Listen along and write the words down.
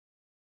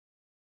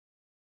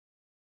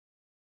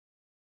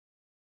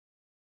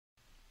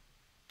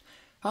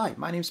Hi,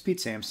 my name is Pete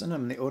Sampson.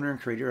 I'm the owner and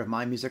creator of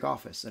My Music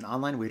Office, an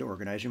online way to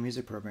organize your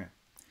music program.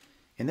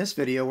 In this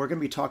video, we're going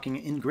to be talking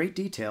in great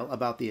detail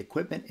about the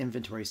equipment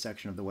inventory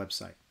section of the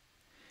website.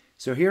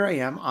 So here I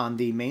am on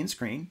the main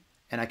screen,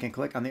 and I can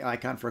click on the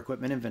icon for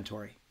equipment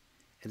inventory.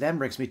 It then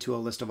brings me to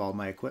a list of all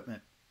my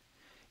equipment.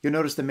 You'll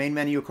notice the main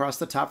menu across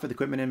the top for the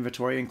equipment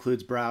inventory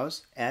includes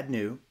Browse, Add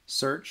New,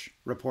 Search,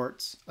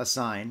 Reports,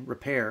 Assign,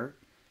 Repair,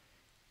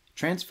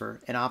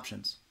 Transfer, and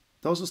Options.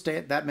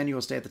 That menu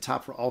will stay at the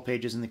top for all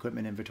pages in the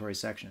equipment inventory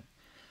section.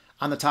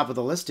 On the top of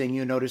the listing,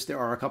 you notice there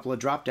are a couple of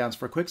drop downs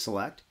for Quick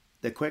Select,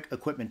 the Quick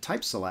Equipment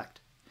Type Select,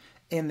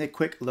 and the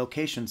Quick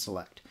Location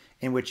Select,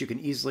 in which you can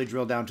easily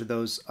drill down to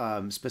those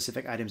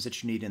specific items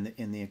that you need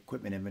in the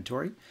equipment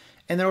inventory.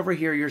 And then over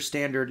here, your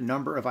standard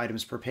number of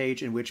items per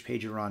page and which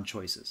page you're on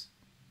choices.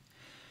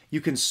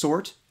 You can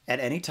sort at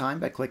any time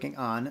by clicking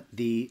on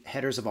the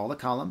headers of all the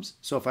columns.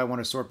 So if I want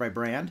to sort by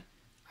brand,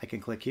 I can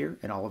click here,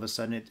 and all of a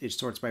sudden it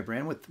sorts by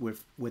brand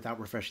without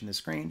refreshing the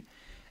screen.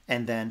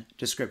 And then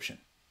description,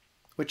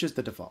 which is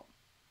the default.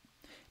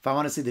 If I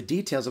want to see the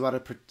details about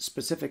a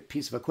specific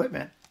piece of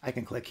equipment, I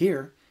can click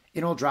here.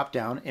 It'll drop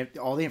down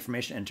all the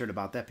information entered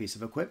about that piece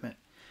of equipment.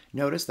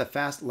 Notice the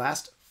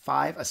last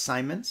 5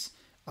 assignments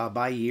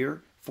by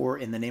year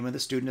in the name of the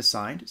student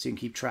assigned, so you can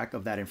keep track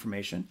of that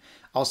information.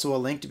 Also a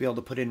link to be able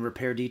to put in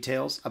repair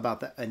details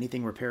about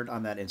anything repaired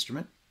on that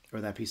instrument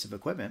or that piece of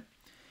equipment.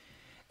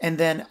 And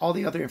then all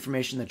the other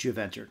information that you've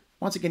entered.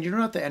 Once again, you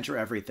don't have to enter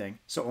everything,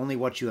 so only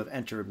what you have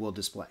entered will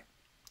display.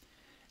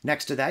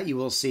 Next to that, you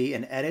will see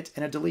an edit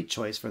and a delete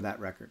choice for that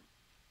record.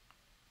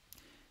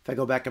 If I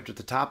go back up to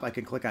the top, I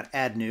can click on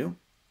Add New,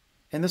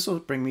 and this will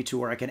bring me to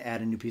where I can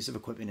add a new piece of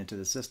equipment into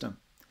the system.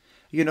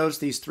 You notice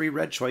these 3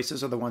 red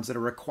choices are the ones that are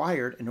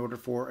required in order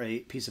for a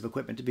piece of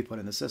equipment to be put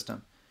in the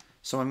system.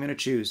 So I'm going to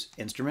choose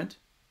Instrument.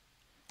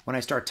 When I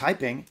start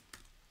typing,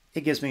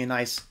 it gives me a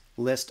nice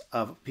list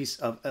of piece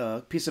of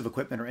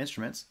equipment or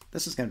instruments.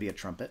 This is going to be a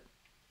trumpet.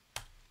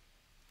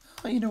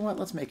 Oh, you know what?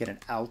 Let's make it an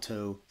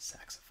alto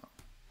saxophone.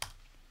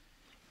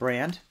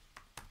 Brand,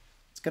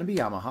 it's going to be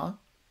Yamaha.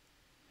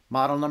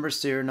 Model number,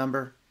 serial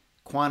number,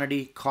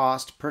 quantity,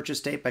 cost,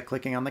 purchase date by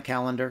clicking on the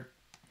calendar.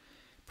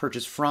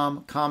 Purchase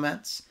from,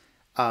 comments.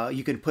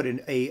 You can put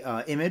in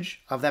a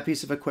image of that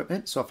piece of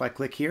equipment. So if I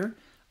click here,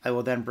 I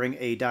will then bring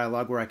a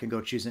dialog where I can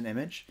go choose an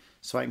image.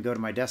 So I can go to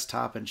my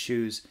desktop and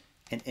choose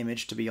an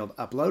image to be able to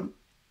upload.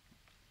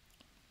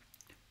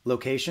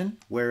 Location,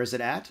 where is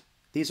it at?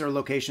 These are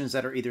locations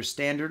that are either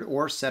standard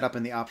or set up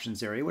in the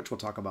options area, which we'll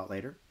talk about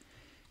later.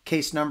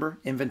 Case number,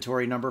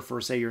 inventory number for,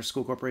 say, your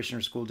school corporation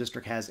or school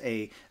district has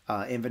a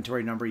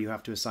inventory number you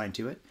have to assign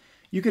to it.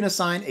 You can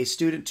assign a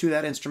student to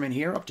that instrument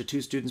here, up to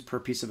 2 students per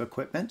piece of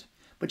equipment,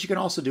 but you can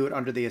also do it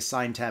under the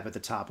Assign tab at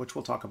the top, which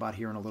we'll talk about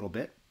here in a little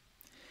bit.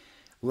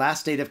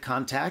 Last date of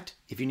contact,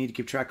 if you need to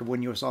keep track of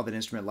when you saw that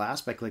instrument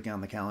last by clicking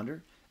on the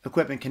calendar.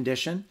 Equipment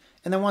condition,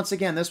 and then once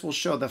again, this will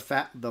show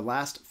the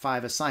last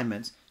 5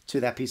 assignments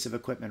to that piece of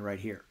equipment right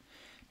here.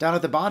 Down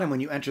at the bottom, when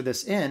you enter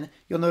this in,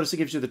 you'll notice it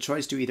gives you the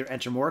choice to either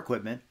enter more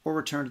equipment or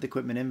return to the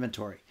equipment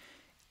inventory.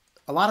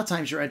 A lot of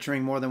times you're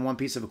entering more than one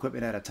piece of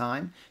equipment at a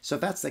time, so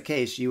if that's the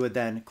case, you would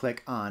then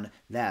click on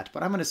that.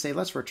 But I'm going to say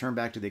let's return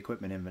back to the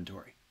equipment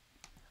inventory.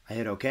 I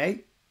hit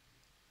OK,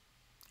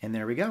 and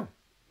there we go.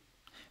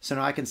 So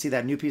now I can see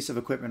that new piece of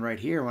equipment right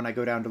here. When I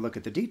go down to look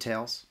at the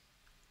details,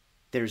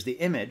 there's the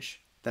image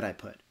that I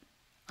put.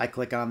 I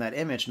click on that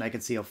image and I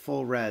can see a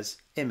full res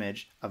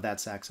image of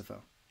that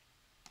saxophone.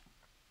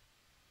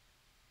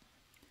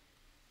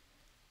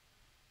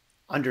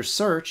 Under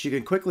search, you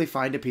can quickly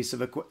find a piece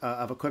of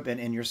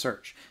equipment in your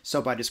search.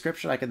 So by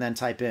description, I can then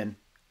type in,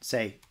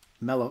 say,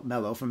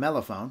 mellow from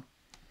mellophone,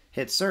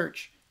 hit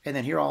search, and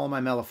then here are all of my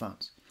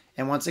mellophones.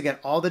 And once again,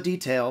 all the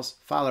details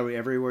follow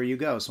everywhere you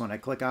go. So when I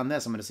click on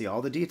this, I'm going to see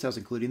all the details,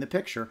 including the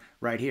picture,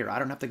 right here. I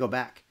don't have to go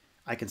back.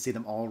 I can see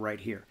them all right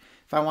here.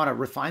 If I want to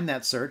refine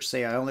that search,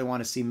 say I only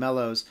want to see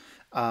mellows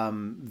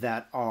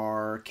that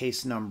are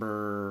case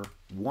number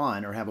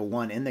 1 or have a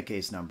 1 in the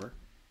case number,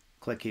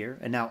 click here.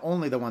 And now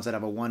only the ones that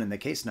have a 1 in the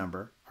case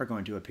number are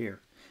going to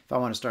appear. If I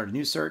want to start a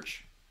new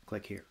search,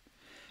 click here.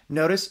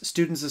 Notice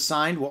students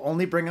assigned will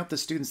only bring up the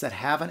students that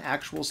have an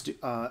actual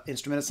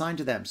instrument assigned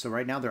to them. So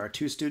right now there are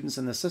 2 students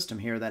in the system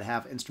here that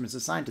have instruments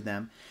assigned to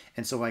them.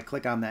 And so if I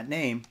click on that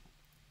name,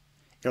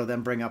 it'll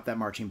then bring up that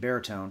marching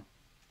baritone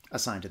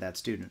assigned to that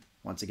student.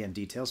 Once again,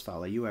 details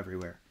follow you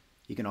everywhere.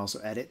 You can also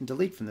edit and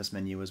delete from this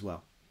menu as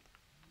well.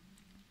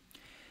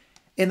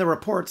 In the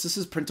reports, this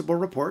is printable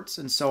reports,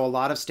 and so a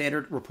lot of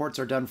standard reports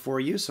are done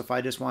for you. So if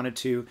I just wanted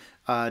to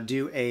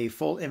do a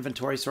full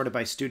inventory sorted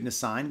by student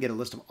assigned, get a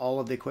list of all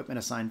of the equipment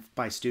assigned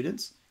by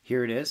students,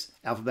 here it is,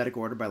 alphabetic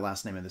order by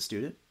last name of the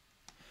student.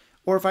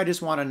 Or if I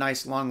just want a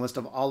nice long list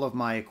of all of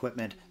my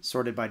equipment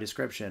sorted by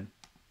description,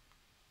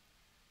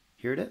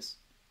 here it is.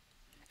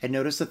 And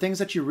notice the things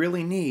that you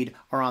really need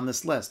are on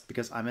this list.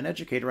 Because I'm an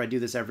educator, I do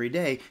this every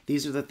day.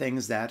 These are the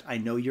things that I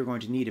know you're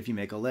going to need if you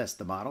make a list.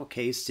 The model,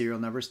 case, serial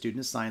number,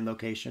 student assigned,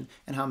 location,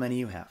 and how many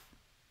you have.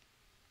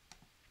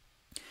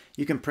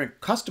 You can print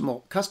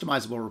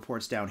customizable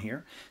reports down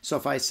here. So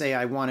if I say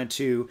I wanted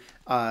to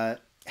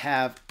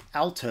have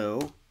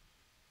alto,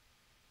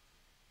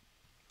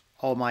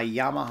 all my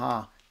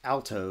Yamaha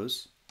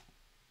altos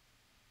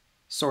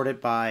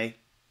sorted by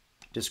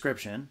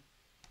description,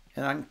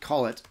 and I can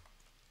call it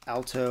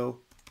alto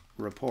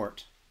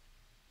report.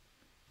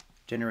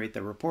 Generate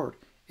the report,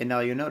 and now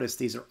you'll notice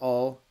these are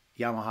all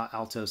Yamaha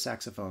alto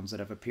saxophones that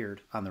have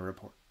appeared on the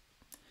report.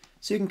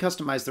 So you can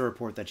customize the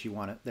report that you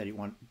want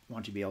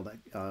to be able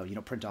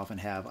to print off and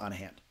have on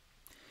hand.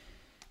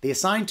 The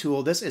assign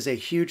tool, this is a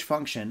huge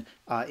function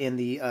in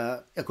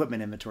the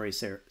equipment inventory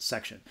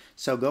section.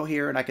 So go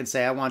here and I can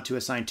say I want to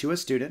assign to a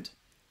student.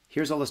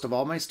 Here's a list of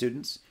all my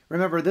students.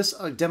 Remember, this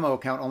demo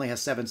account only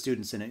has 7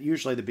 students in it.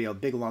 Usually there'd be a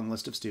big long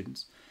list of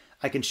students.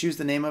 I can choose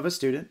the name of a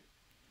student.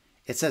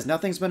 It says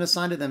nothing's been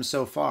assigned to them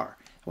so far.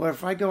 However,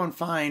 if I go and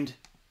find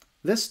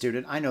this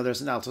student, I know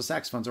there's an alto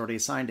saxophone's already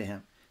assigned to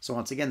him. So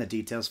once again, the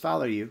details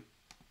follow you.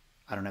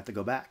 I don't have to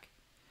go back.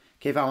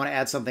 Okay, if I want to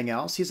add something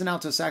else, he's an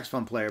alto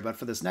saxophone player, but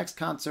for this next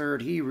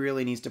concert, he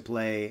really needs to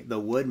play the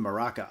wood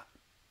maraca.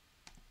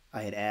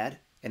 I hit add,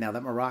 and now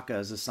that maraca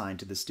is assigned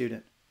to the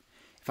student.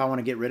 If I want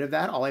to get rid of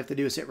that, all I have to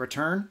do is hit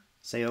return,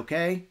 say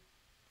okay,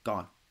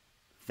 gone.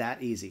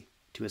 That easy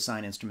to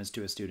assign instruments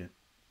to a student.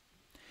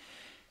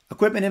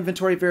 Equipment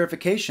inventory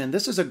verification.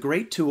 This is a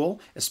great tool,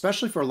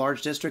 especially for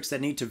large districts that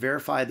need to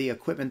verify the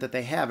equipment that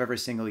they have every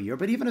single year.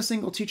 But even a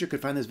single teacher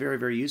could find this very,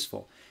 very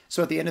useful.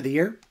 So at the end of the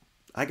year,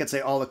 I could say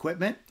all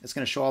equipment. It's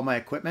going to show all my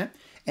equipment.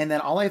 And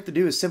then all I have to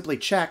do is simply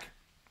check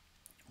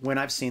when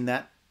I've seen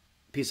that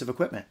piece of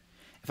equipment.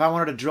 If I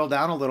wanted to drill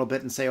down a little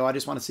bit and say, oh, I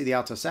just want to see the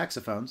alto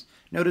saxophones,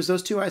 notice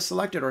those 2 I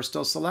selected are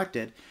still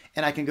selected.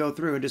 And I can go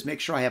through and just make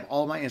sure I have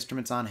all my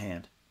instruments on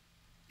hand.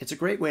 It's a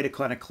great way to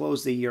kind of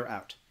close the year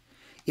out.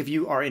 If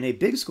you are in a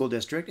big school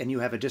district and you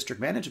have a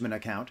district management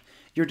account,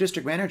 your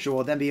district manager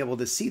will then be able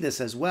to see this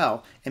as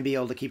well and be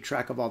able to keep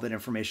track of all that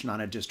information on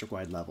a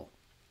district-wide level.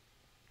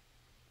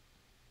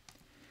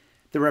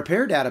 The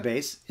repair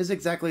database is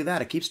exactly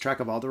that. It keeps track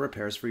of all the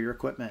repairs for your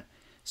equipment.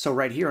 So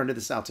right here under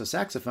this alto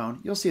saxophone,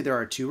 you'll see there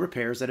are 2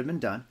 repairs that have been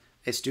done,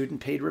 a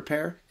student paid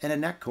repair and a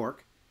neck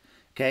cork.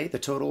 Okay, the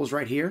total is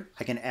right here.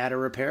 I can add a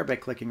repair by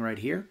clicking right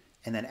here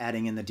and then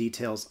adding in the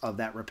details of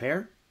that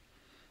repair.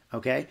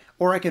 Okay,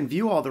 or I can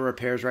view all the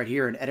repairs right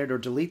here and edit or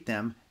delete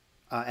them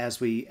as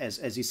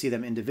you see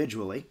them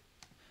individually.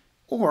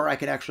 Or I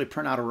could actually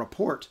print out a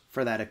report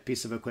for that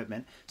piece of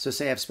equipment. So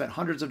say I've spent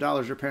hundreds of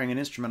dollars repairing an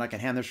instrument, I can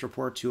hand this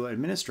report to an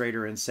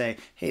administrator and say,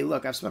 hey,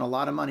 look, I've spent a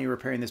lot of money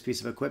repairing this piece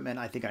of equipment.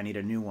 I think I need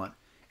a new one.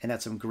 And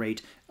that's some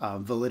great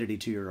validity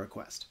to your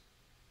request.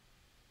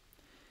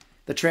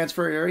 The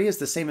transfer area is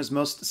the same as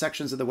most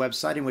sections of the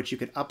website in which you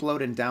can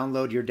upload and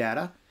download your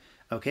data.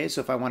 Okay,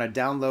 so if I want to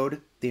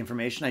download the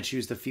information, I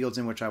choose the fields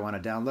in which I want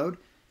to download.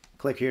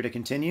 Click here to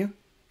continue.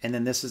 And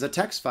then this is a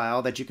text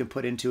file that you can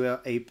put into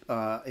a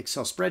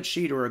Excel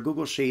spreadsheet or a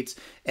Google Sheets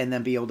and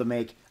then be able to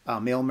make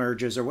mail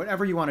merges or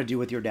whatever you want to do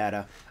with your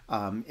data.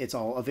 It's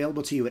all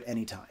available to you at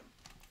any time.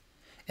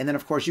 And then,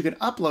 of course, you can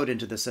upload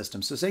into the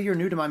system. So say you're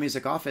new to My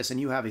Music Office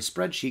and you have a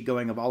spreadsheet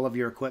going of all of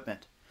your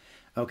equipment.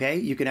 Okay,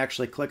 you can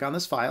actually click on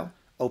this file,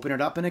 open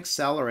it up in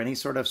Excel or any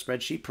sort of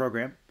spreadsheet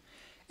program,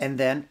 and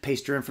then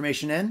paste your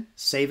information in,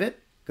 save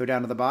it, go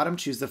down to the bottom,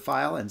 choose the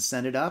file, and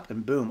send it up,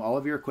 and boom, all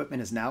of your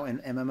equipment is now in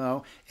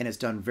MMO, and it's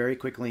done very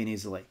quickly and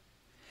easily.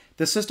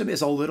 The system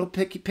is a little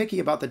picky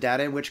about the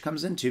data in which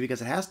comes into because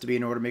it has to be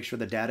in order to make sure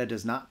the data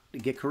does not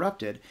get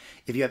corrupted.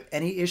 If you have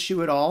any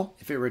issue at all,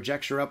 if it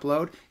rejects your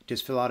upload,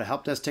 just fill out a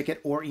help desk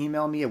ticket or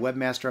email me at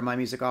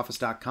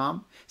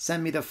webmaster@mymusicoffice.com.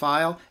 Send me the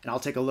file, and I'll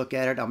take a look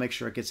at it. I'll make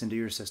sure it gets into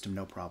your system,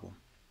 no problem.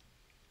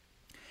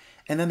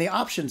 And then the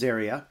options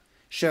area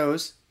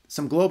shows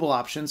some global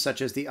options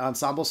such as the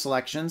ensemble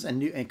selections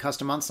and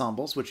custom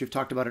ensembles, which we've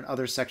talked about in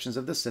other sections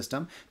of the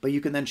system, but you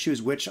can then choose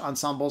which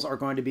ensembles are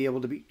going to be able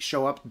to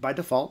show up by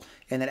default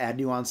and then add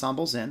new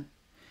ensembles in.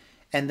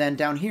 And then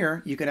down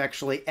here, you can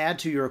actually add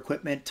to your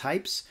equipment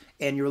types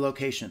and your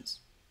locations.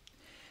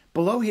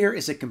 Below here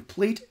is a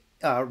complete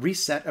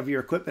reset of your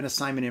equipment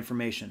assignment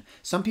information.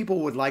 Some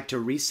people would like to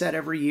reset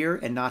every year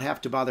and not have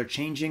to bother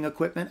changing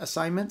equipment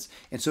assignments.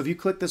 And so if you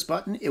click this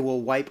button, it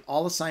will wipe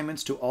all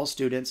assignments to all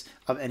students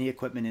of any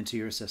equipment into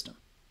your system.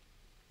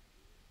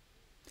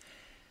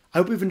 I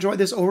hope you've enjoyed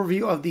this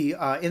overview of the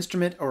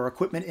instrument or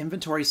equipment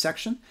inventory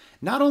section.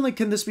 Not only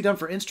can this be done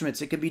for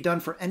instruments, it can be done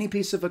for any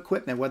piece of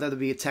equipment, whether it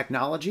be a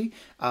technology,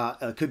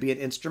 it could be an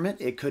instrument,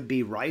 it could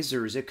be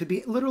risers, it could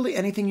be literally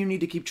anything you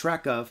need to keep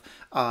track of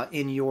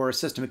in your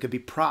system. It could be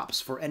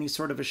props for any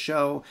sort of a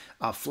show,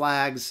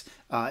 flags,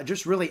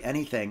 just really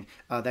anything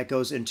that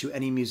goes into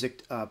any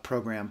music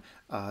program.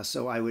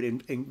 So I would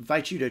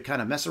invite you to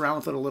kind of mess around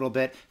with it a little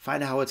bit,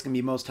 find out how it's going to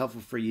be most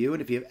helpful for you.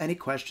 And if you have any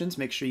questions,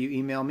 make sure you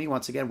email me,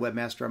 once again,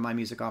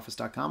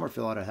 webmaster@mymusicoffice.com, or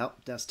fill out a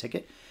help desk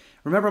ticket.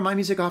 Remember, My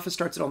Music Office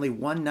starts at only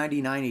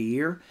 $199 a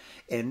year.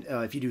 And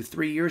if you do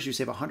 3 years, you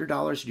save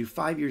 $100. You do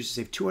 5 years,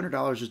 you save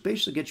 $200, which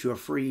basically gets you a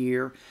free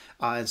year.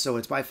 And so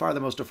it's by far the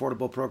most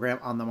affordable program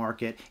on the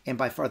market and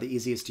by far the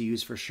easiest to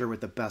use for sure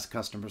with the best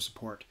customer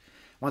support.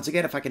 Once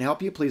again, if I can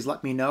help you, please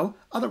let me know.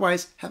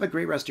 Otherwise, have a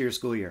great rest of your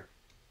school year.